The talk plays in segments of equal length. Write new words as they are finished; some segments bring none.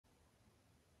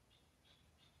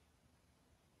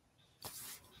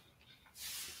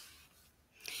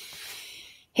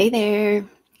Hey there,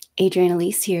 Adrienne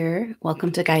Elise here.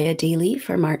 Welcome to Gaia Daily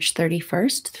for March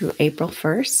 31st through April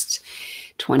 1st,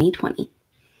 2020.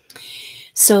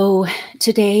 So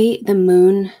today the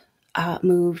moon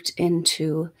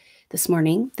this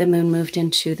morning, the moon moved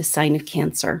into the sign of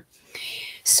Cancer.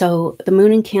 So the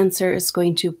moon in Cancer is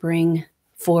going to bring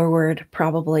forward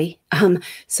probably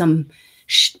some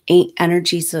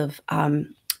energies of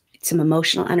some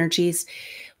emotional energies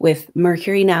with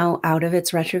Mercury now out of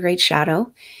its retrograde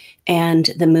shadow and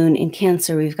the moon in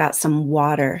Cancer. We've got some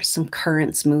water, some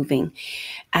currents moving.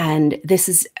 And this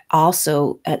is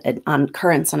also on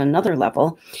currents on another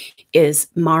level is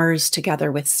Mars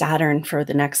together with Saturn for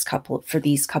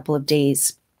these couple of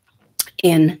days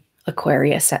in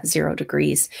Aquarius at 0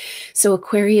 degrees. So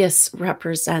Aquarius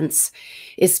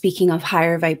is speaking of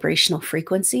higher vibrational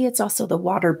frequency. It's also the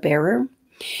water bearer.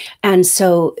 And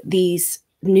so these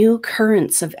new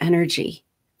currents of energy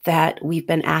that we've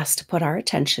been asked to put our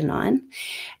attention on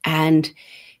and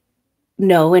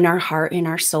know in our heart, in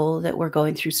our soul, that we're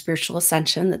going through spiritual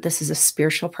ascension, that this is a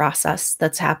spiritual process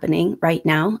that's happening right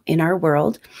now in our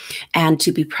world. And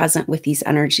to be present with these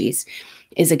energies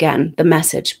is, again, the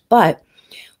message. But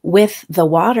with the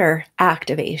water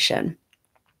activation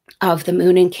of the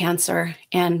moon in Cancer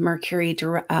and Mercury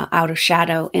out of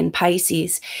shadow in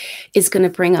Pisces is going to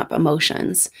bring up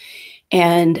emotions.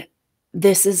 And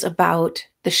this is about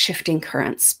the shifting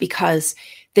currents, because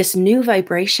this new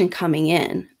vibration coming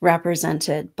in,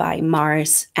 represented by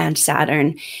Mars and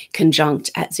Saturn conjunct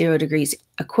at 0 degrees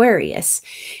Aquarius,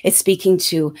 it's speaking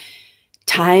to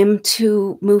time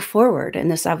to move forward in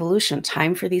this evolution,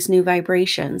 time for these new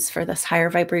vibrations, for this higher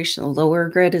vibration. The lower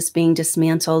grid is being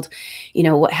dismantled. You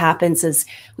know, what happens is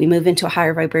we move into a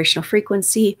higher vibrational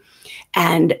frequency,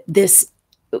 and this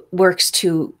works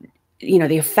to, you know,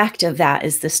 the effect of that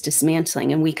is this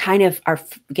dismantling. And we kind of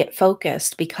get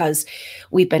focused because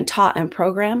we've been taught and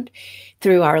programmed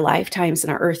through our lifetimes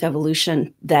and our earth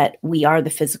evolution that we are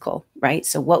the physical, right?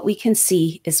 So what we can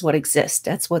see is what exists.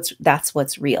 That's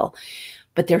what's real.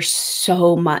 But there's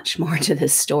so much more to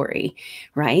this story,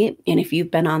 right? And if you've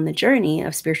been on the journey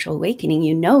of spiritual awakening,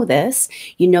 you know this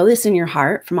in your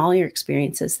heart from all your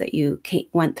experiences that you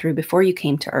went through before you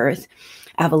came to earth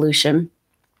evolution.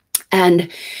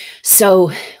 And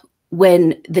so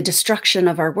when the destruction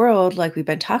of our world, like we've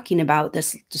been talking about,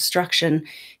 this destruction,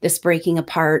 this breaking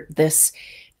apart, this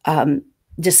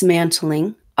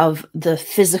dismantling of the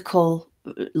physical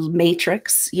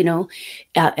matrix, you know,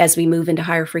 as we move into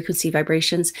higher frequency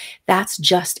vibrations, that's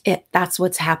just it. That's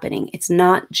what's happening. It's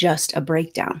not just a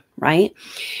breakdown, right?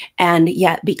 And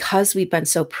yet, because we've been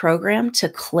so programmed to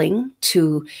cling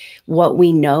to what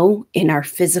we know in our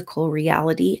physical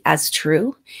reality as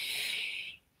true,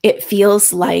 it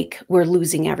feels like we're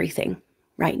losing everything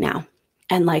right now.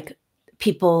 And like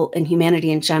people and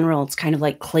humanity in general, it's kind of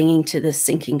like clinging to this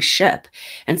sinking ship.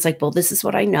 And it's like, well, this is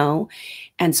what I know.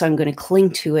 And so I'm going to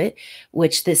cling to it,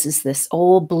 which this is this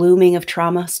old blooming of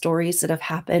trauma stories that have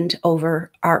happened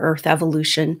over our earth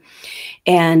evolution.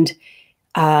 And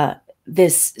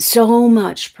this so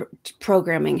much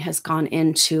programming has gone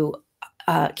into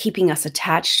keeping us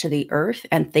attached to the earth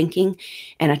and thinking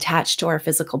and attached to our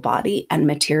physical body and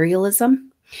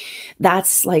materialism.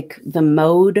 That's like the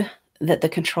mode that the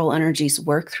control energies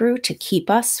work through to keep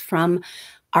us from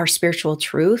our spiritual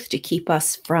truth, to keep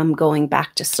us from going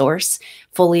back to source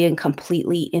fully and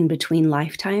completely in between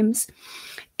lifetimes.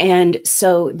 And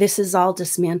so this is all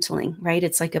dismantling, right?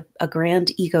 It's like a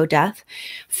grand ego death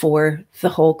for the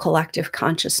whole collective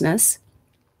consciousness.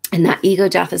 And that ego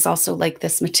death is also like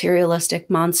this materialistic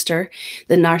monster,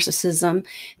 the narcissism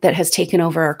that has taken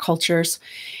over our cultures.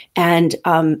 And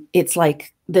it's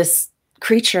like this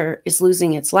creature is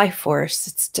losing its life force.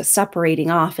 It's just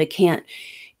separating off. It can't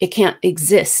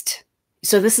exist.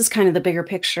 So this is kind of the bigger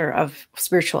picture of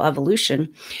spiritual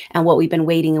evolution and what we've been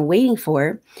waiting and waiting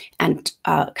for, and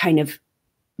kind of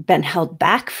been held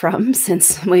back from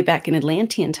since way back in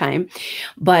Atlantean time.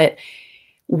 But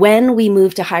when we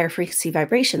move to higher frequency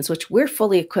vibrations, which we're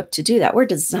fully equipped to do that, we're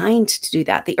designed to do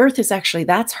that. The earth is actually,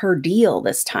 that's her deal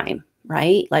this time,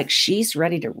 right? Like she's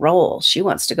ready to roll. She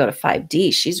wants to go to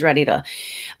 5D. She's ready to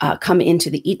come into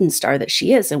the Eden star that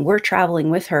she is. And we're traveling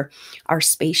with her, our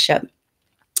spaceship.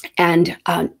 And,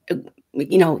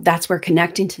 you know, that's where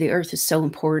connecting to the earth is so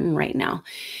important right now.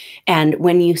 And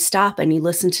when you stop and you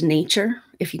listen to nature,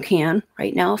 if you can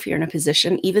right now, if you're in a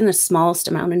position, even the smallest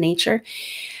amount of nature,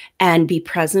 and be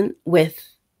present with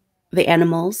the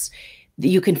animals,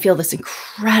 you can feel this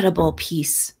incredible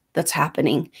peace that's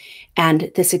happening.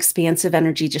 And this expansive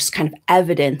energy, just kind of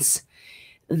evidence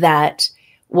that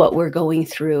what we're going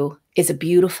through is a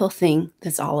beautiful thing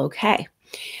that's all okay.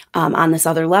 on this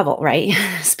other level, right?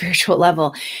 Spiritual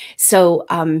level. So,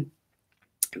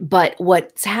 but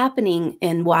what's happening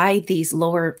and why these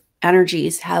lower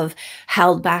energies have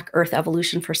held back Earth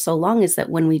evolution for so long is that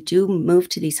when we do move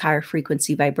to these higher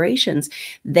frequency vibrations,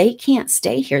 they can't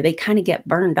stay here. They kind of get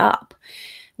burned up.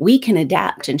 We can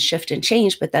adapt and shift and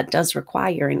change, but that does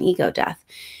require an ego death.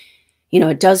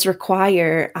 It does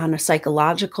require on a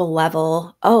psychological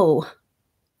level, oh,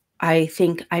 I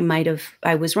think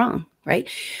I was wrong, right?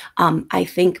 I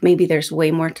think maybe there's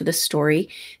way more to the story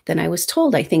than I was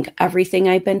told. I think everything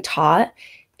I've been taught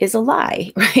is a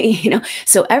lie, right?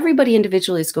 So everybody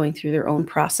individually is going through their own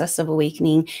process of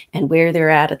awakening and where they're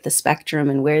at the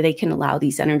spectrum and where they can allow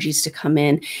these energies to come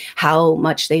in, how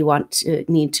much they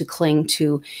need to cling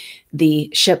to the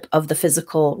ship of the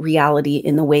physical reality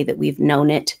in the way that we've known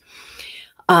it.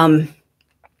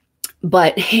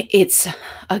 But it's,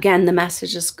 again, the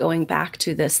message is going back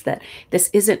to this, that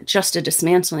this isn't just a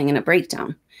dismantling and a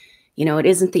breakdown. It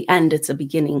isn't the end, it's a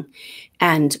beginning.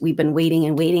 And we've been waiting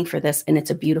and waiting for this. And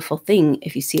it's a beautiful thing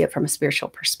if you see it from a spiritual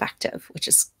perspective, which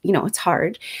is, it's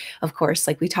hard, of course,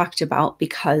 like we talked about,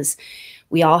 because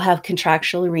we all have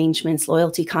contractual arrangements,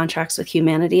 loyalty contracts with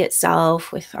humanity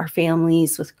itself, with our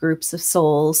families, with groups of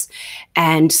souls.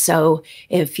 And so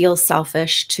it feels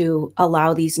selfish to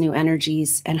allow these new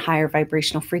energies and higher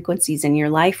vibrational frequencies in your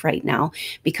life right now,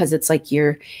 because it's like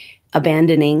you're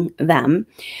abandoning them.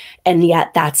 And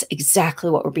yet that's exactly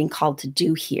what we're being called to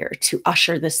do here, to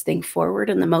usher this thing forward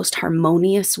in the most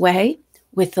harmonious way,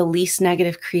 with the least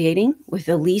negative creating, with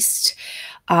the least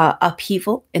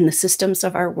upheaval in the systems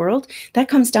of our world. That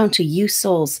comes down to you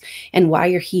souls and why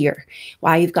you're here,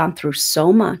 why you've gone through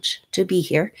so much to be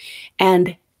here,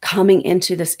 and coming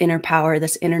into this inner power,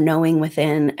 this inner knowing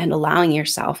within, and allowing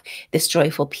yourself this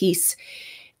joyful peace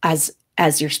as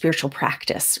your spiritual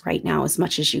practice right now, as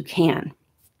much as you can.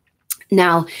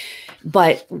 Now,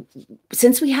 but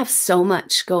since we have so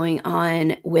much going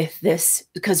on with this,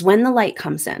 because when the light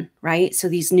comes in, right? So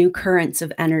these new currents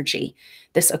of energy,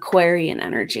 this Aquarian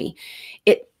energy,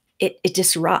 it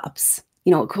disrupts.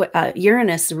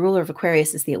 Uranus, the ruler of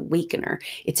Aquarius, is the awakener.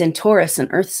 It's in Taurus, an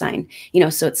earth sign.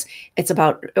 So it's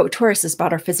about, Taurus is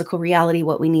about our physical reality,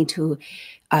 what we need to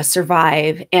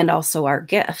survive, and also our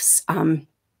gifts.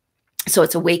 So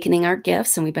it's awakening our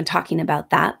gifts, and we've been talking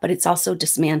about that, but it's also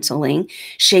dismantling,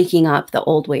 shaking up the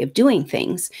old way of doing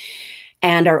things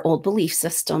and our old belief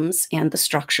systems and the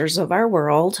structures of our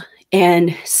world.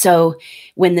 And so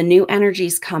when the new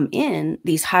energies come in,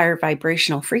 these higher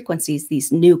vibrational frequencies,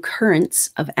 these new currents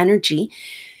of energy,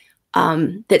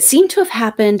 that seem to have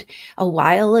happened a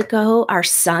while ago, our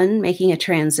sun making a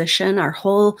transition, our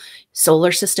whole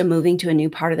solar system moving to a new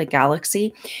part of the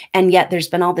galaxy. And yet there's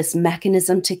been all this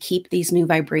mechanism to keep these new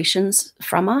vibrations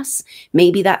from us.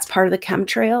 Maybe that's part of the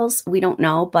chemtrails. We don't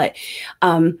know. But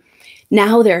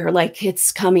now they're like,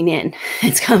 it's coming in.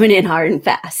 It's coming in hard and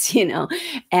fast,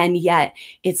 And yet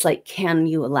it's like, can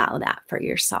you allow that for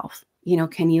yourself?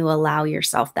 Can you allow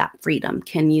yourself that freedom?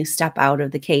 Can you step out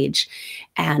of the cage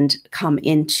and come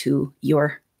into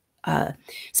your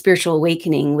spiritual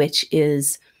awakening, which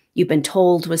is, you've been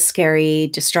told was scary,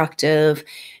 destructive,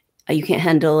 you can't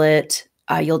handle it,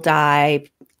 you'll die,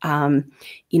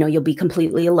 you'll be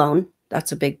completely alone.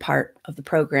 That's a big part of the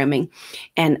programming.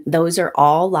 And those are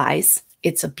all lies.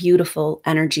 It's a beautiful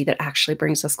energy that actually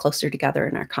brings us closer together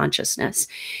in our consciousness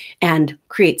and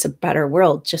creates a better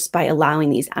world just by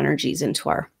allowing these energies into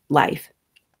our life.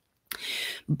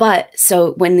 But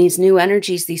so when these new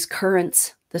energies, these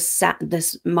currents,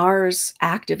 this Mars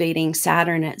activating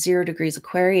Saturn at 0 degrees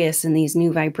Aquarius and these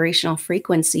new vibrational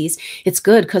frequencies, it's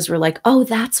good because we're like, oh,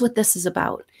 that's what this is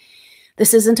about.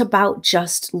 This isn't about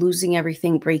just losing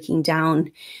everything, breaking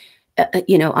down,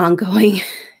 ongoing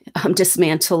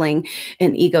dismantling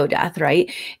and ego death,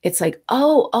 right? It's like,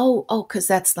 because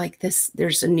that's like this,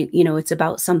 there's a new, it's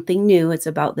about something new. It's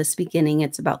about this beginning.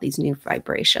 It's about these new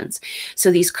vibrations. So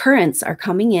these currents are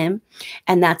coming in,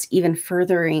 and that's even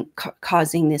furthering,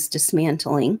 causing this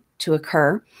dismantling to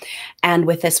occur. And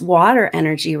with this water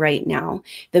energy right now,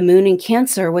 the moon in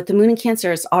Cancer,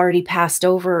 has already passed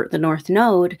over the North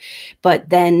Node, but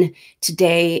then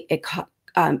today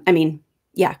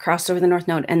crossed over the North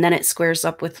Node, and then it squares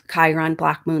up with Chiron,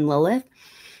 Black Moon, Lilith.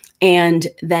 And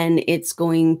then it's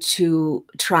going to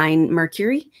trine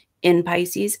Mercury in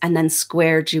Pisces, and then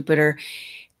square Jupiter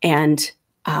and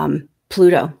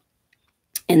Pluto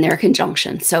in their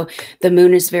conjunction. So the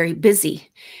moon is very busy,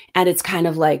 and it's kind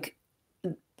of like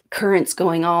currents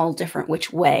going all different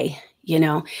which way, you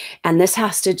know, and this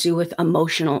has to do with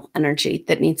emotional energy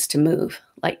that needs to move,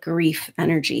 like grief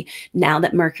energy. Now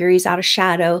that Mercury's out of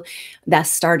shadow, that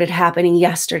started happening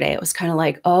yesterday. It was kind of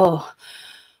like, oh,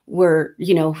 we're,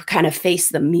 kind of face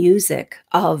the music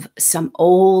of some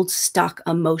old stuck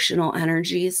emotional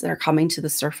energies that are coming to the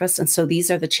surface. And so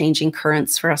these are the changing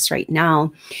currents for us right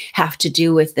now, have to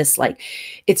do with this, like,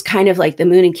 it's kind of like the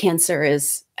moon in Cancer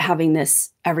is having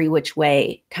this every which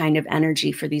way kind of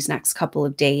energy for these next couple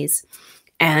of days.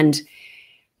 And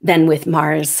then with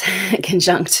Mars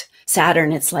conjunct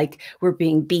Saturn, it's like we're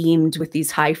being beamed with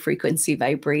these high frequency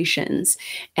vibrations.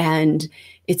 And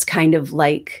it's kind of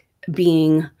like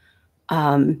being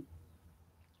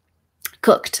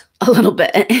cooked a little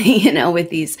bit, with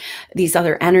these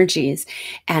other energies.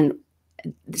 And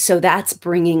so that's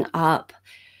bringing up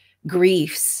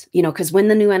griefs, because when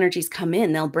the new energies come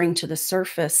in, they'll bring to the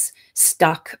surface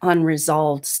stuck,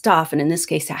 unresolved stuff. And in this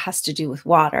case, it has to do with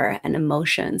water and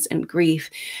emotions and grief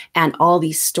and all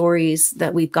these stories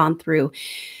that we've gone through.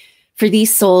 For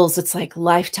these souls, it's like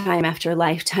lifetime after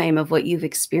lifetime of what you've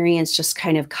experienced just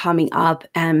kind of coming up.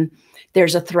 And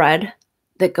there's a thread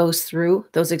that goes through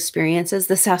those experiences.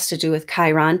 This has to do with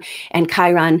Chiron, and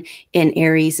Chiron in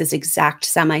Aries is exact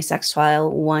semi-sextile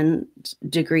 1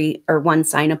 degree or 1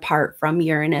 sign apart from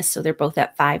Uranus. So they're both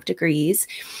at 5 degrees,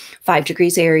 5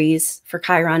 degrees Aries for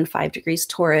Chiron, 5 degrees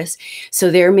Taurus.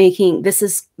 So they're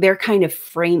they're kind of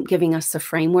giving us the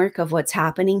framework of what's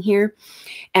happening here.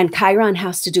 And Chiron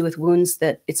has to do with wounds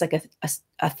that it's like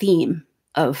a theme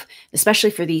of, especially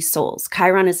for these souls.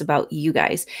 Chiron is about you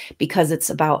guys because it's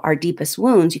about our deepest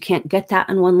wounds. You can't get that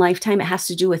in one lifetime. It has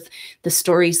to do with the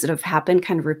stories that have happened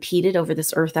kind of repeated over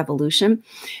this earth evolution.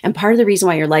 And part of the reason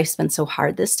why your life's been so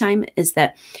hard this time is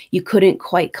that you couldn't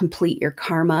quite complete your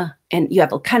karma, and you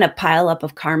have a kind of pile up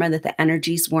of karma that the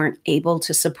energies weren't able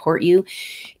to support you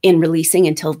in releasing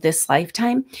until this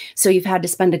lifetime. So you've had to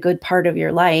spend a good part of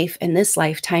your life in this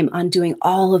lifetime undoing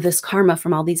all of this karma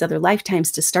from all these other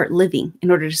lifetimes to start living, in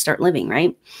order to start living,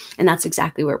 right? And that's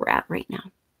exactly where we're at right now.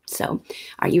 So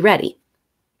are you ready?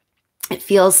 It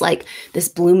feels like this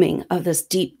blooming of this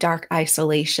deep, dark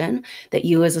isolation that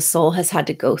you as a soul has had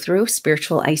to go through.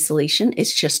 Spiritual isolation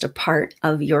is just a part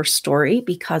of your story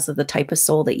because of the type of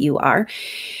soul that you are.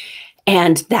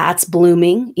 And that's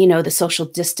blooming, the social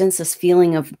distance, this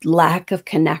feeling of lack of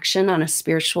connection on a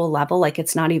spiritual level, like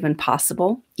it's not even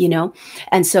possible,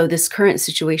 And so this current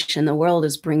situation in the world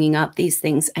is bringing up these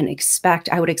things, and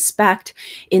I would expect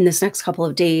in this next couple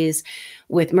of days,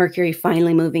 with Mercury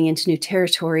finally moving into new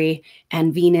territory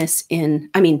and Venus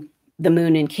the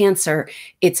moon in Cancer,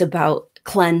 it's about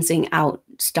cleansing out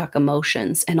stuck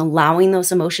emotions and allowing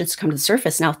those emotions to come to the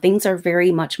surface. Now, things are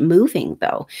very much moving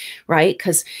though, right?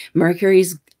 Because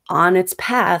Mercury's on its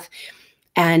path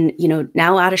and,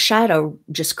 now out of shadow,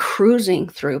 just cruising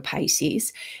through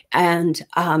Pisces, and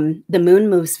the moon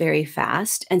moves very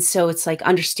fast. And so it's like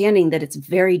understanding that it's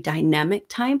very dynamic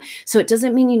time. So it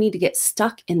doesn't mean you need to get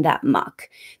stuck in that muck.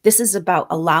 This is about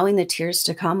allowing the tears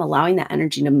to come, allowing that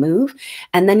energy to move.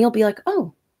 And then you'll be like,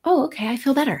 oh, okay, I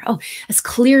feel better. Oh, it's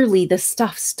clearly the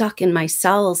stuff stuck in my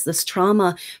cells, this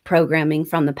trauma programming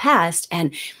from the past,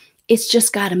 and it's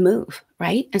just got to move,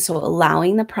 right? And so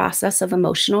allowing the process of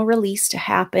emotional release to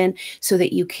happen so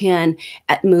that you can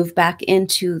move back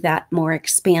into that more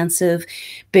expansive,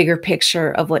 bigger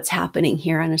picture of what's happening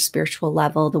here on a spiritual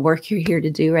level, the work you're here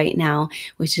to do right now,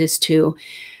 which is to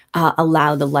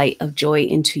allow the light of joy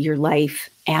into your life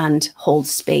and hold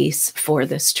space for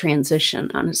this transition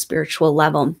on a spiritual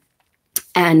level.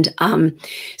 And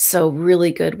so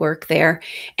really good work there.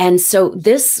 And so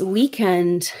this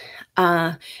weekend,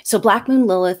 so Black Moon,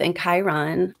 Lilith, and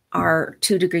Chiron are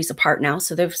 2 degrees apart now.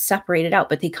 So they've separated out,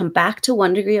 but they come back to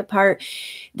 1 degree apart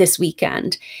this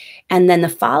weekend. And then the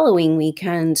following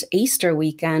weekend, Easter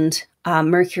weekend,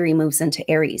 Mercury moves into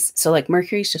Aries. So like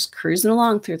Mercury's just cruising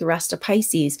along through the rest of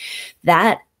Pisces.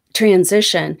 That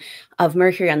transition of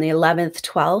Mercury on the 11th,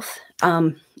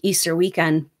 12th, Easter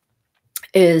weekend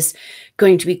is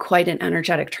going to be quite an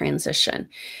energetic transition.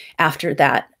 After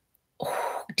that,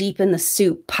 deep in the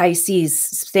soup, Pisces,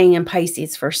 staying in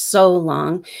Pisces for so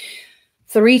long,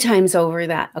 3 times over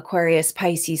that Aquarius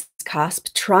Pisces cusp,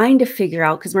 trying to figure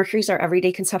out, because Mercury's our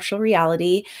everyday conceptual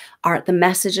reality, the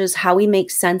messages, how we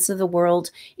make sense of the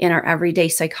world in our everyday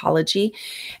psychology.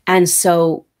 And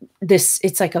so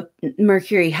it's like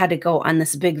Mercury had to go on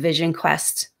this big vision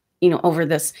quest, over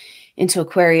this into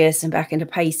Aquarius and back into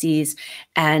Pisces.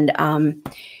 And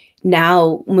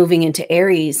now moving into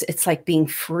Aries, it's like being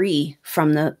free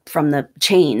from the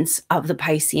chains of the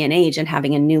Piscean age and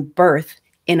having a new birth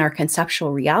in our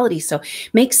conceptual reality. So it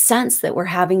makes sense that we're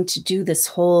having to do this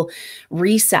whole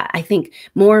reset. I think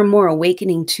more and more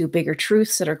awakening to bigger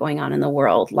truths that are going on in the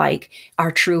world, like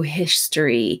our true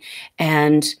history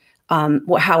and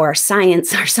how our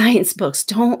science books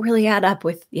don't really add up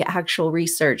with the actual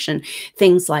research and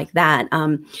things like that.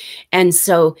 And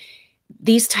so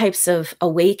these types of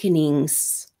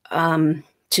awakenings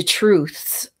to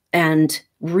truths and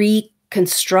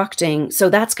reconstructing. So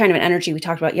that's kind of an energy we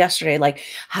talked about yesterday, like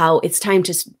how it's time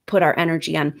to put our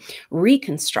energy on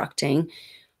reconstructing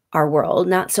our world,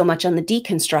 not so much on the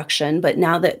deconstruction, but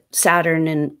now that Saturn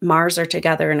and Mars are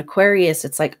together in Aquarius,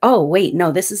 it's like, oh, wait, no,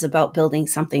 this is about building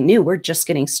something new. We're just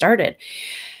getting started.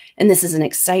 And this is an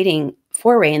exciting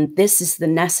foray. And this is the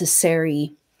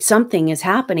necessary, something is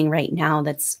happening right now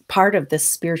that's part of this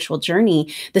spiritual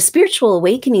journey. The spiritual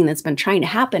awakening that's been trying to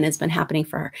happen has been happening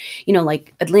for,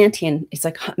 like Atlantean, it's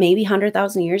like maybe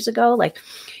 100,000 years ago, like,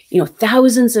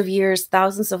 thousands of years,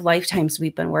 thousands of lifetimes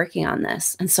we've been working on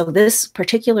this. And so this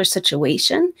particular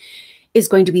situation is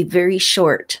going to be very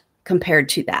short compared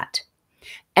to that.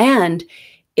 And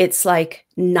it's like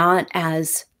not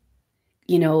as,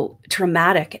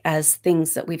 traumatic as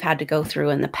things that we've had to go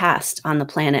through in the past on the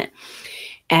planet.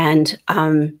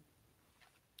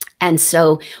 And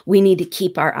so we need to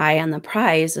keep our eye on the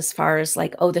prize as far as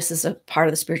like, oh, this is a part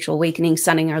of the spiritual awakening,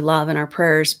 sending our love and our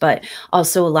prayers, but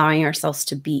also allowing ourselves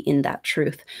to be in that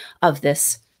truth of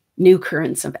this new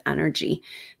currents of energy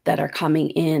that are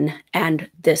coming in and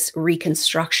this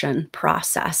reconstruction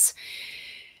process.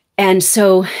 And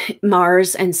so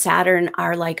Mars and Saturn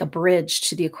are like a bridge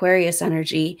to the Aquarius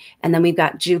energy. And then we've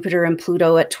got Jupiter and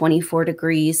Pluto at 24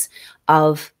 degrees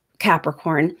of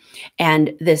Capricorn,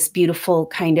 and this beautiful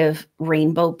kind of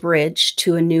rainbow bridge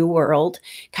to a new world,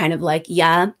 kind of like,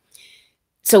 yeah.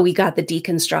 So we got the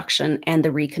deconstruction and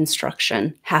the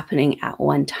reconstruction happening at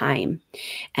one time.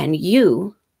 And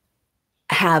you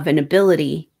have an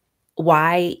ability,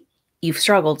 why you've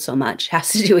struggled so much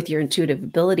has to do with your intuitive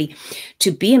ability to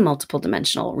be in multiple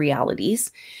dimensional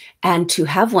realities and to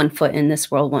have one foot in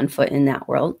this world, one foot in that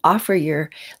world, offer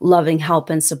your loving help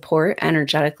and support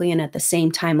energetically, and at the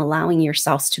same time allowing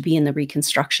yourselves to be in the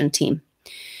reconstruction team,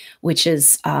 which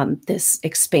is this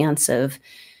expansive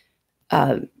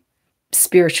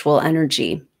spiritual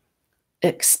energy,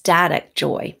 ecstatic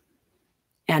joy.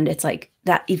 And it's like,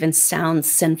 that even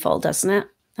sounds sinful, doesn't it,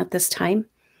 at this time?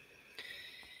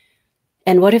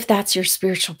 And what if that's your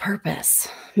spiritual purpose?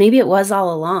 Maybe it was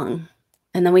all along.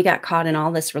 And then we got caught in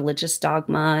all this religious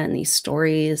dogma and these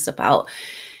stories about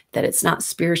that it's not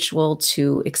spiritual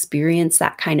to experience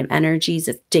that kind of energies.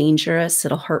 It's dangerous.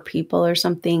 It'll hurt people or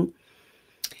something.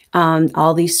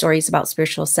 All these stories about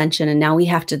spiritual ascension. And now we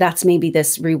have to, that's maybe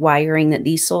this rewiring that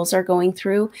these souls are going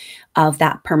through of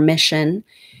that permission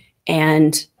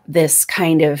and this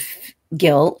kind of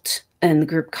guilt and the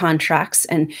group contracts.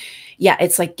 And yeah,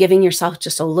 it's like giving yourself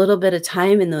just a little bit of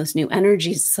time in those new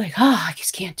energies. It's like, oh, I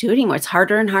just can't do it anymore. It's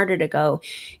harder and harder to go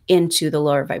into the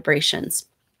lower vibrations.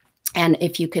 And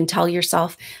if you can tell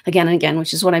yourself again and again,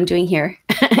 which is what I'm doing here,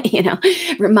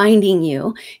 reminding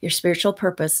you your spiritual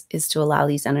purpose is to allow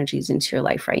these energies into your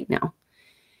life right now.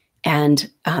 And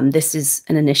this is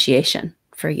an initiation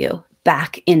for you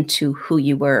back into who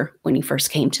you were when you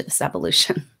first came to this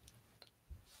evolution,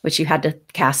 which you had to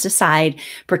cast aside,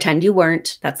 pretend you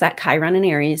weren't. That's that Chiron in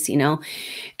Aries,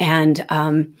 And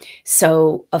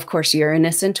so, of course,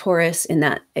 Uranus and Taurus in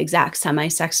that exact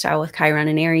semi-sextile with Chiron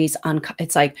and Aries,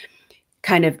 it's like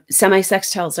kind of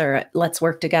semi-sextiles are let's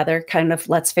work together, kind of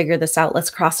let's figure this out, let's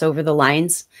cross over the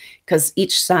lines, because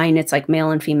each sign, it's like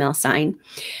male and female sign.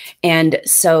 And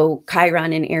so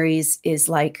Chiron in Aries is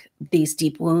like these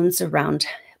deep wounds around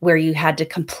where you had to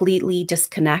completely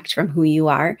disconnect from who you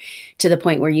are to the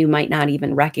point where you might not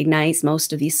even recognize,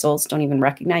 most of these souls don't even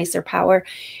recognize their power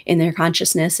in their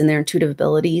consciousness and their intuitive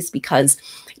abilities because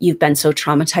you've been so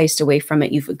traumatized away from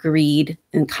it. You've agreed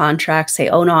in contracts, say,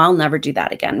 oh no, I'll never do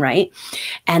that again, right?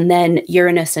 And then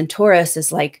Uranus and Taurus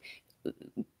is like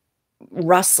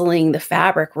rustling the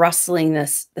fabric, rustling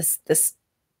this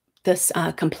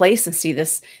complacency,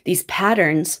 these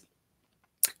patterns,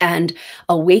 and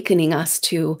awakening us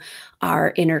to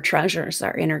our inner treasures,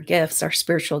 our inner gifts, our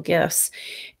spiritual gifts,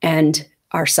 and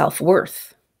our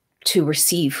self-worth to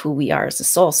receive who we are as a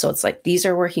soul. So it's like these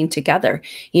are working together,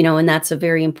 and that's a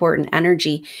very important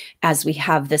energy as we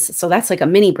have this. So that's like a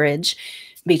mini bridge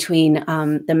between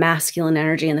the masculine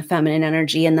energy and the feminine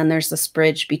energy. And then there's this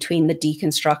bridge between the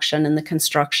deconstruction and the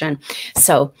construction.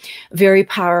 So very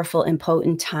powerful and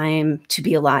potent time to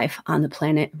be alive on the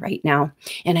planet right now.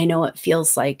 And I know it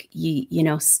feels like, you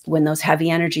know, when those heavy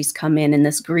energies come in and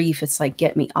this grief, it's like,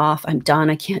 get me off. I'm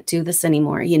done. I can't do this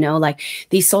anymore. You know, like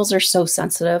these souls are so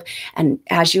sensitive. And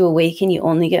as you awaken, you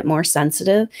only get more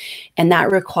sensitive. And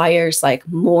that requires like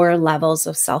more levels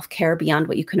of self-care beyond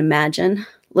what you can imagine.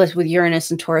 With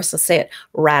Uranus and Taurus, let's say it,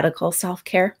 radical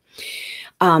self-care.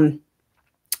 And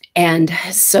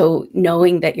so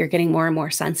knowing that you're getting more and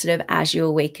more sensitive as you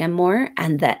awaken more,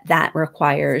 and that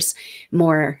requires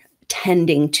more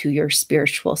tending to your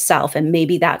spiritual self. And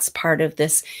maybe that's part of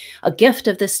this, a gift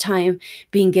of this time,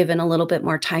 being given a little bit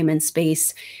more time and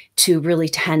space to really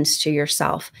tend to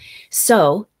yourself.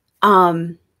 So,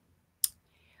 hang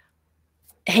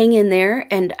in there.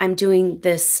 And I'm doing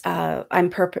this,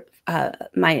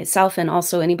 myself, and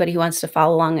also anybody who wants to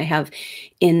follow along, I have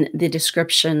in the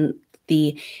description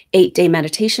the 8-day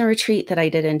meditation retreat that I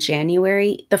did in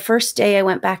January. The first day I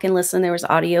went back and listened, there was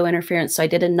audio interference, so I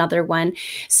did another one.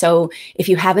 So if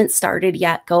you haven't started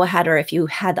yet, go ahead, or if you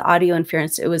had the audio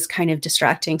interference, it was kind of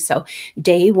distracting. So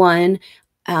day one,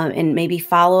 and maybe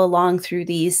follow along through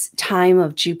these time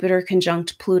of Jupiter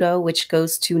conjunct Pluto, which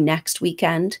goes to next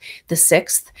weekend, the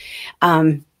 6th.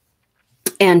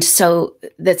 And so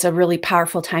that's a really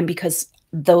powerful time because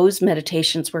those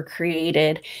meditations were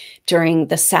created during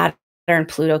the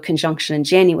Saturn-Pluto conjunction in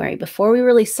January, before we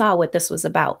really saw what this was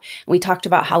about. And we talked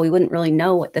about how we wouldn't really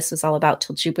know what this was all about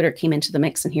till Jupiter came into the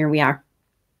mix, and here we are.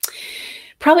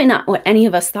 Probably not what any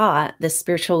of us thought this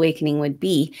spiritual awakening would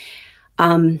be.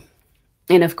 And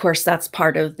of course, that's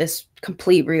part of this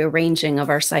complete rearranging of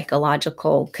our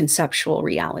psychological conceptual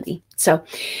reality. So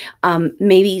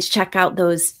maybe check out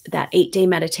that 8-day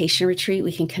meditation retreat.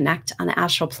 We can connect on the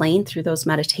astral plane through those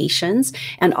meditations.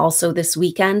 And also this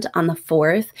weekend on the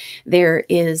 4th, there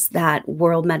is that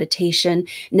world meditation.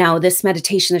 Now this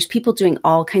meditation, there's people doing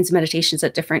all kinds of meditations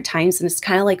at different times, and it's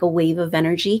kind of like a wave of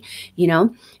energy, you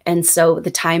know? And so the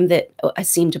time that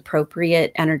seemed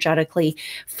appropriate energetically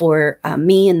for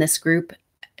me and this group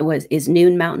is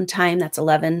noon Mountain Time. That's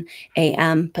 11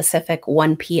 a.m. Pacific,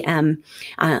 1 p.m.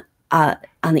 On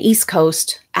the East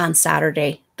Coast on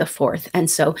Saturday, the 4th. And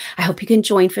so I hope you can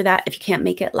join for that. If you can't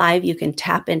make it live, you can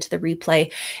tap into the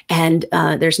replay, and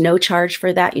there's no charge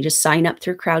for that. You just sign up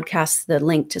through Crowdcast. The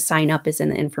link to sign up is in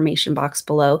the information box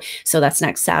below. So that's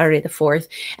next Saturday, the 4th.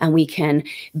 And we can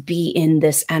be in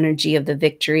this energy of the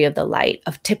victory of the light,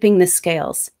 of tipping the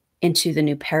scales into the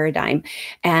new paradigm,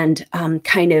 and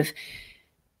kind of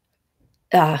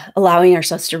allowing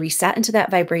ourselves to reset into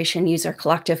that vibration, use our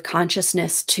collective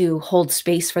consciousness to hold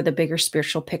space for the bigger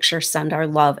spiritual picture, send our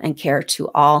love and care to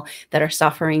all that are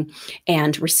suffering,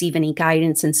 and receive any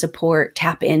guidance and support,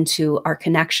 tap into our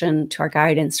connection, to our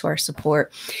guidance, to our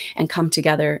support, and come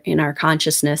together in our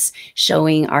consciousness,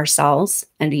 showing ourselves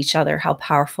and each other how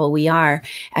powerful we are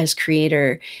as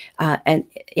creator, and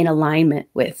in alignment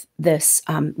with this.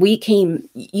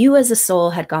 You as a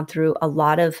soul had gone through a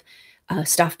lot of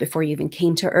stuff before you even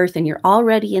came to Earth, and you're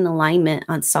already in alignment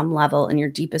on some level in your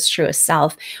deepest, truest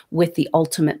self with the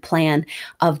ultimate plan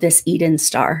of this Eden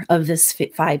star, of this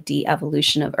 5D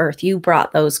evolution of Earth. You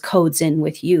brought those codes in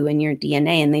with you in your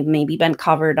DNA, and they've maybe been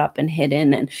covered up and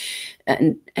hidden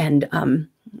and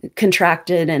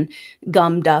contracted and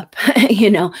gummed up, you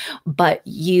know, but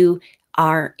you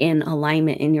are in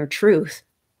alignment in your truth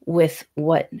with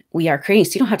what we are creating.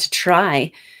 So you don't have to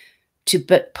try to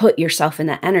put yourself in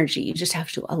that energy. You just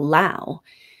have to allow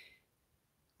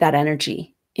that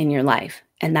energy in your life.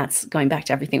 And that's going back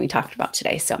to everything we talked about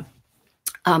today. So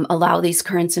allow these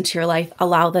currents into your life,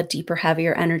 allow the deeper,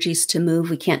 heavier energies to move.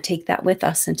 We can't take that with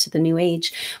us into the new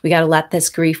age. We got to let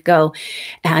this grief go,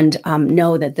 and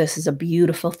know that this is a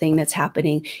beautiful thing that's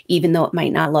happening, even though it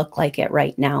might not look like it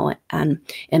right now. And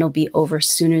it'll be over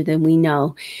sooner than we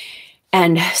know.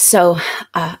 And so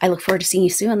I look forward to seeing you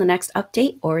soon on the next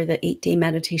update, or the 8-day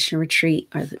meditation retreat,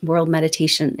 or the world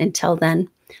meditation. Until then,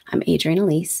 I'm Adrienne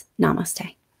Elise.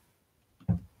 Namaste.